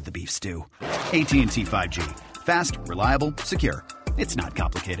backpack with the beef stew. AT&T 5G. Fast, reliable, secure. It's not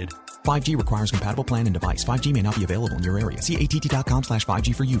complicated. 5G requires compatible plan and device. 5G may not be available in your area. See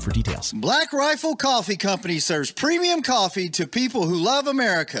att.com/5G for you for details. Black Rifle Coffee Company serves premium coffee to people who love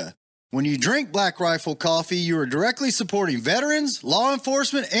America. When you drink Black Rifle coffee, you are directly supporting veterans, law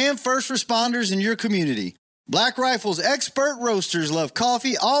enforcement, and first responders in your community. Black Rifle's expert roasters love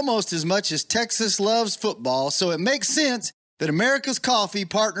coffee almost as much as Texas loves football, so it makes sense that America's Coffee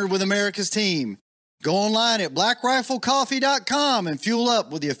partnered with America's team. Go online at blackriflecoffee.com and fuel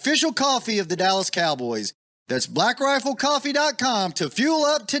up with the official coffee of the Dallas Cowboys. That's blackriflecoffee.com to fuel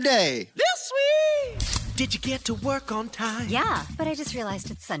up today. Lil Sweet! Did you get to work on time? Yeah, but I just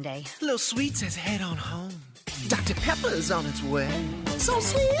realized it's Sunday. Lil Sweet says head on home. Dr. Pepper's on its way. So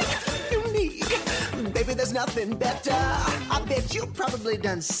sweet, unique. Baby, there's nothing better. I bet you've probably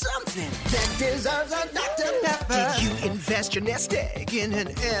done something that deserves a Dr. Pepper. Did you invest your nest egg in an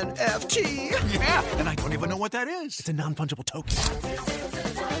NFT? Yeah, and I don't even know what that is. It's a non-fungible token.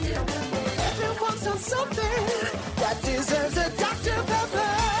 Everyone's on something that deserves a Dr. Pepper.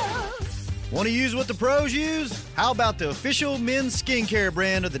 Want to use what the pros use? How about the official men's skincare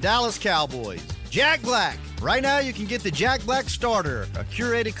brand of the Dallas Cowboys? Jack Black. Right now, you can get the Jack Black Starter, a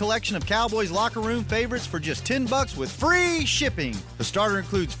curated collection of Cowboys locker room favorites for just $10 with free shipping. The starter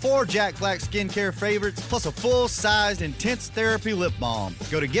includes 4 Jack Black skincare favorites, plus a full-sized intense therapy lip balm.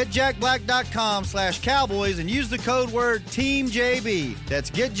 Go to getjackblack.com/Cowboys and use the code word TEAMJB.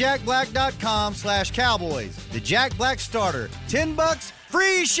 That's getjackblack.com/Cowboys. The Jack Black Starter, $10,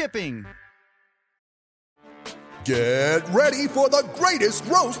 free shipping. Get ready for the greatest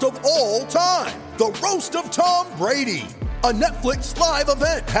roast of all time, the Roast of Tom Brady, a Netflix live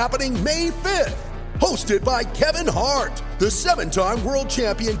event happening May 5th. Hosted by Kevin Hart, the 7-time world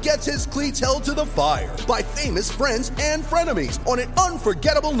champion gets his cleats held to the fire by famous friends and frenemies on an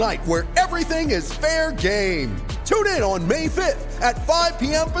unforgettable night where everything is fair game. Tune in on May 5th at 5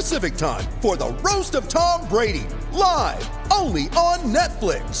 p.m. Pacific time for the Roast of Tom Brady, live only on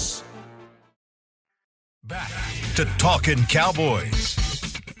Netflix. Back to Talking Cowboys.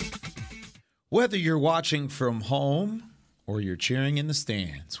 Whether you're watching from home or you're cheering in the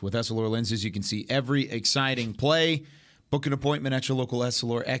stands, with Essilor lenses, you can see every exciting play. Book an appointment at your local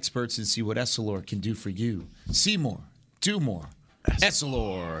Essilor experts and see what Essilor can do for you. See more, do more.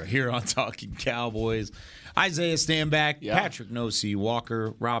 Essilor here on Talking Cowboys. Isaiah Stanback, Patrick Nosey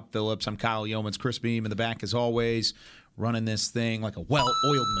Walker, Rob Phillips. I'm Kyle Yeomans. Chris Beam in the back as always, running this thing like a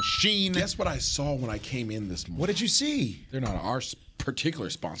well-oiled machine. Guess what I saw when I came in this morning? What did you see? They're not our particular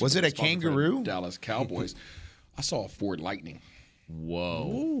sponsor. Was it a kangaroo? Dallas Cowboys. I saw a Ford Lightning.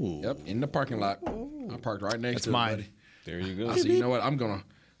 Whoa. Ooh. Yep, in the parking lot. I parked right next to it. mine. Buddy. There you go. I said, you know what? I'm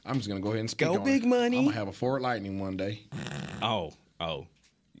just gonna go ahead and speak Go on big it. money. I'm gonna have a Ford Lightning one day. Oh.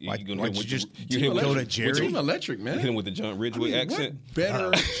 Why'd you just go to Jerry? Team Electric, man. Hit him with the John Ridgeway accent. What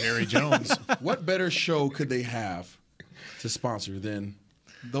better Jerry Jones? What better show could they have to sponsor than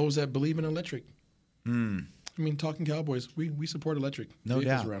those that believe in electric? I mean, Talking Cowboys, we support electric. No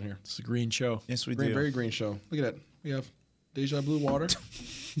vehicles doubt. around here. It's a green show. Yes, we Green, do. very green show. Look at that. We have Deja Blue Water.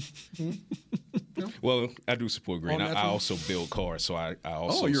 Well, I do support green. All I natural? also build cars, so I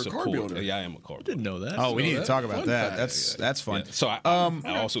also you're a support. car builder. Yeah, I am a car builder. Didn't know that. Oh, we need to talk about Fun that. fact. That's fun. Yeah. So I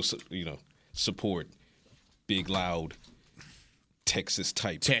also support big, loud Texas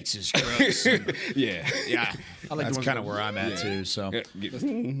type. Texas trucks. Yeah. That's kind of where I'm at too. So,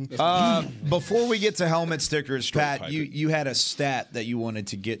 Yeah. before we get to helmet stickers, Pat, pipe you had a stat that you wanted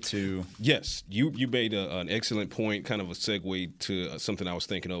to get to. Yes, you made an excellent point, kind of a segue to something I was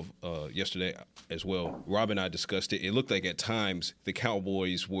thinking of yesterday as well. Rob and I discussed it. It looked like at times the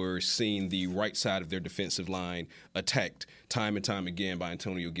Cowboys were seeing the right side of their defensive line attacked time and time again by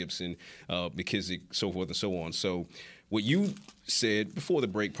Antonio Gibson, McKissick, so forth and so on. So what you said before the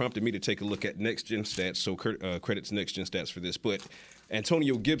break prompted me to take a look at Next Gen Stats, so credits Next Gen Stats for this. But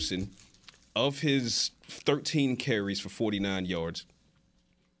Antonio Gibson, of his 13 carries for 49 yards,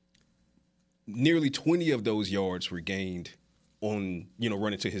 nearly 20 of those yards were gained on,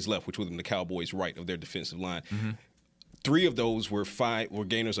 running to his left, which was in the Cowboys' right of their defensive line. 3 of those were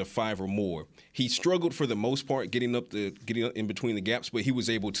gainers of 5 or more. He struggled for the most part getting up in between the gaps, but he was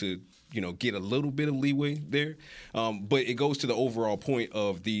able to, get a little bit of leeway there. But it goes to the overall point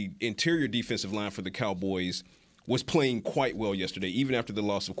of the interior defensive line for the Cowboys was playing quite well yesterday, even after the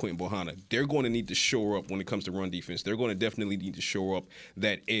loss of Quentin Bohanna. They're going to need to shore up when it comes to run defense. They're going to definitely need to shore up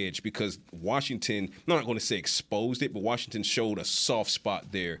that edge because Washington, I'm not going to say exposed it, but Washington showed a soft spot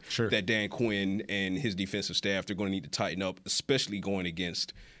there that Dan Quinn and his defensive staff, they're going to need to tighten up, especially going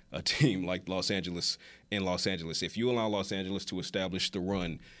against a team like Los Angeles in Los Angeles. If you allow Los Angeles to establish the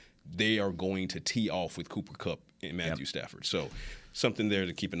run, they are going to tee off with Cooper Kupp and Matthew Stafford. So something there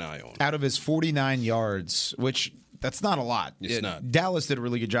to keep an eye on. Out of his 49 yards, which that's not a lot. It's not. Dallas did a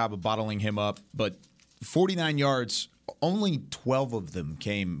really good job of bottling him up, but 49 yards, only 12 of them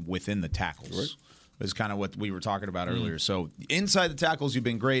came within the tackles. Right. Is kind of what we were talking about earlier. So inside the tackles, you've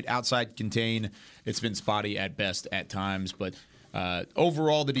been great. Outside contain, it's been spotty at best at times, but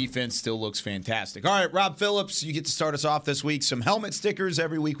overall, the defense still looks fantastic. All right, Rob Phillips, you get to start us off this week. Some helmet stickers.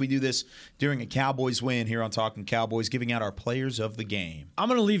 Every week we do this during a Cowboys win here on Talking Cowboys, giving out our players of the game. I'm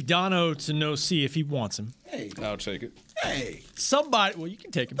going to leave Dono to no see if he wants him. Hey, I'll take it. Hey, somebody. Well, you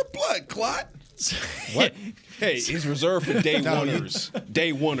can take him. The blood clot. What? Hey, he's reserved for day oneers.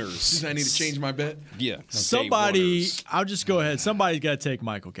 Day oneers. I need to change my bet. Yeah. Somebody. I'll just go ahead. Somebody's got to take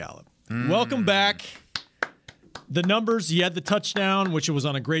Michael Gallup. Welcome back. The numbers, he had the touchdown, which was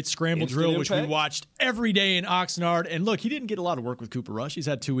on a great scramble drill, which we watched every day in Oxnard. And look, he didn't get a lot of work with Cooper Rush. He's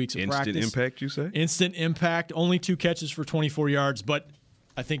had 2 weeks of practice. Instant impact, you say? Instant impact. Only 2 catches for 24 yards, but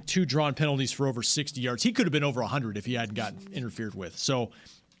I think 2 drawn penalties for over 60 yards. He could have been over 100 if he hadn't gotten interfered with. So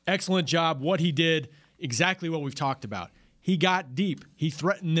excellent job. What he did, exactly what we've talked about. he got deep. He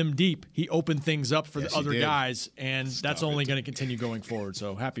threatened them deep. He opened things up for the other guys, and that's only going to continue going forward.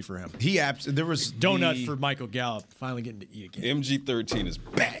 So happy for him. There was donut for Michael Gallup finally getting to eat again. MG13 is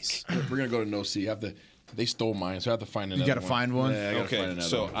back. We're gonna go to no C. They stole mine, so I have to find another one. You got to find one? Yeah, I gotta find another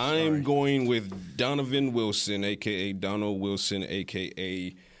so one. I'm going with Donovan Wilson, a.k.a. Donald Wilson,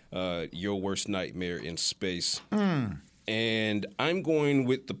 a.k.a. Your Worst Nightmare in Space. And I'm going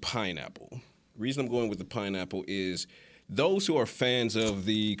with the pineapple. The reason I'm going with the pineapple is those who are fans of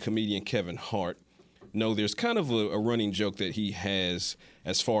the comedian Kevin Hart know there's kind of a running joke that he has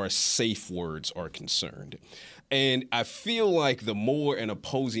as far as safe words are concerned. And I feel like the more an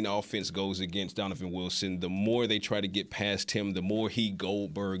opposing offense goes against Donovan Wilson, the more they try to get past him, the more he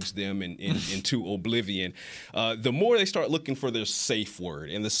Goldbergs them into oblivion, the more they start looking for their safe word.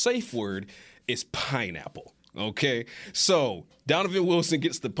 And the safe word is pineapple. Okay, so Donovan Wilson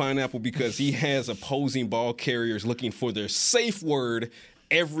gets the pineapple because he has opposing ball carriers looking for their safe word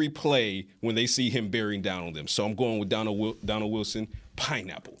every play when they see him bearing down on them. So I'm going with Donald Wilson,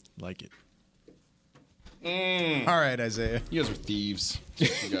 pineapple. Like it. All right, Isaiah. You guys are thieves.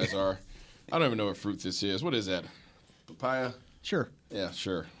 That's what you guys are. I don't even know what fruit this is. What is that? Papaya? Sure. Yeah,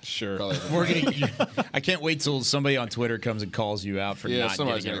 sure. We're I can't wait till somebody on Twitter comes and calls you out for not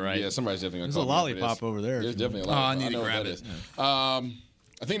getting it right. Yeah, somebody's definitely going to There's call a lollipop over there. There's definitely a lollipop. I need to grab it.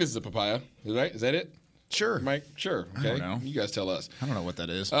 I think this is a papaya. Right? Is that it? Sure. Mike? Sure. Okay. I don't know. You guys tell us. I don't know what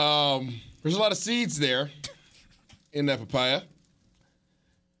that is. There's a lot of seeds there in that papaya.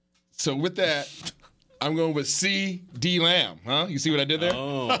 So with that, I'm going with C.D. Lamb. Huh? You see what I did there?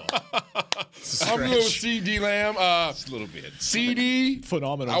 Oh. I'm going with C.D. Lamb. Just a little bit. C.D.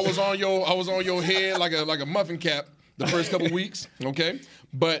 Phenomenal. I was on your head like a muffin cap the first couple weeks. Okay,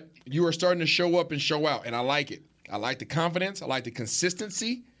 but you are starting to show up and show out, and I like it. I like the confidence. I like the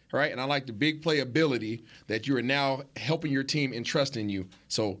consistency. Right, and I like the big playability that you are now helping your team and trusting you.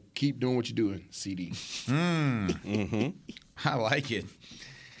 So keep doing what you're doing, CD. I like it.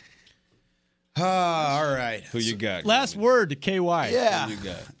 All right. Who you got? Last word to KY. Yeah. Who you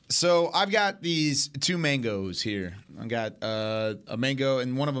got? So I've got these two mangoes here. I got a mango,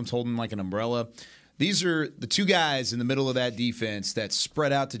 and one of them's holding like an umbrella. These are the two guys in the middle of that defense that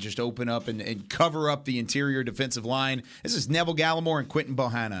spread out to just open up and cover up the interior defensive line. This is Neville Gallimore and Quentin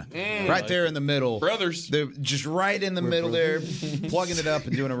Bohanna. Right there in the middle. Brothers. They're just right in the middle there, plugging it up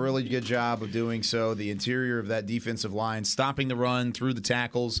and doing a really good job of doing so. The interior of that defensive line, stopping the run through the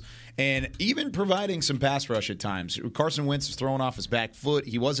tackles, and even providing some pass rush at times. Carson Wentz was throwing off his back foot.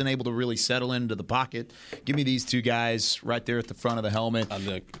 He wasn't able to really settle into the pocket. Give me these two guys right there at the front of the helmet. I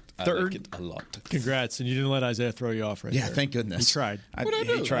like it a lot. Congrats, and you didn't let Isaiah throw you off right there. Yeah, thank goodness. He tried.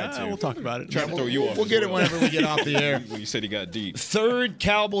 He tried to. We'll talk about it. Trying to throw you off. We'll get it whenever we get off the air. When you said he got deep. Third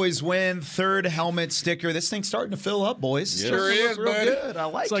Cowboys win, third helmet sticker. This thing's starting to fill up, boys. Yes. Sure is, real buddy. good. I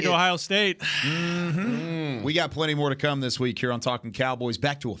like It's like it. Ohio State. We got plenty more to come this week here on Talking Cowboys.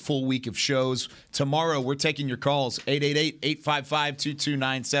 Back to a full week of shows. Tomorrow, we're taking your calls,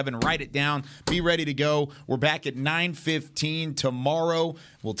 888-855-2297. Write it down. Be ready to go. We're back at 9:15 tomorrow.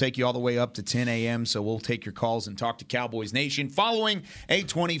 We'll take you all the way up to 10 a.m., so we'll take your calls and talk to Cowboys Nation following a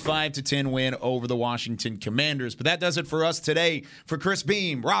 25-10 win over the Washington Commanders. But that does it for us today. For Chris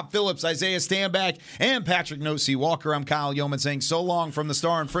Beam, Rob Phillips, Isaiah Stanback, and Patrick No-C Walker, I'm Kyle Yeoman saying so long from the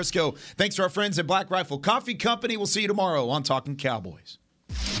Star in Frisco. Thanks to our friends at Black Rifle Coffee Company. We'll see you tomorrow on Talking Cowboys.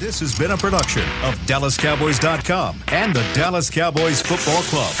 This has been a production of DallasCowboys.com and the Dallas Cowboys Football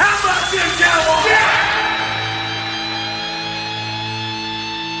Club. How about this, Cowboys?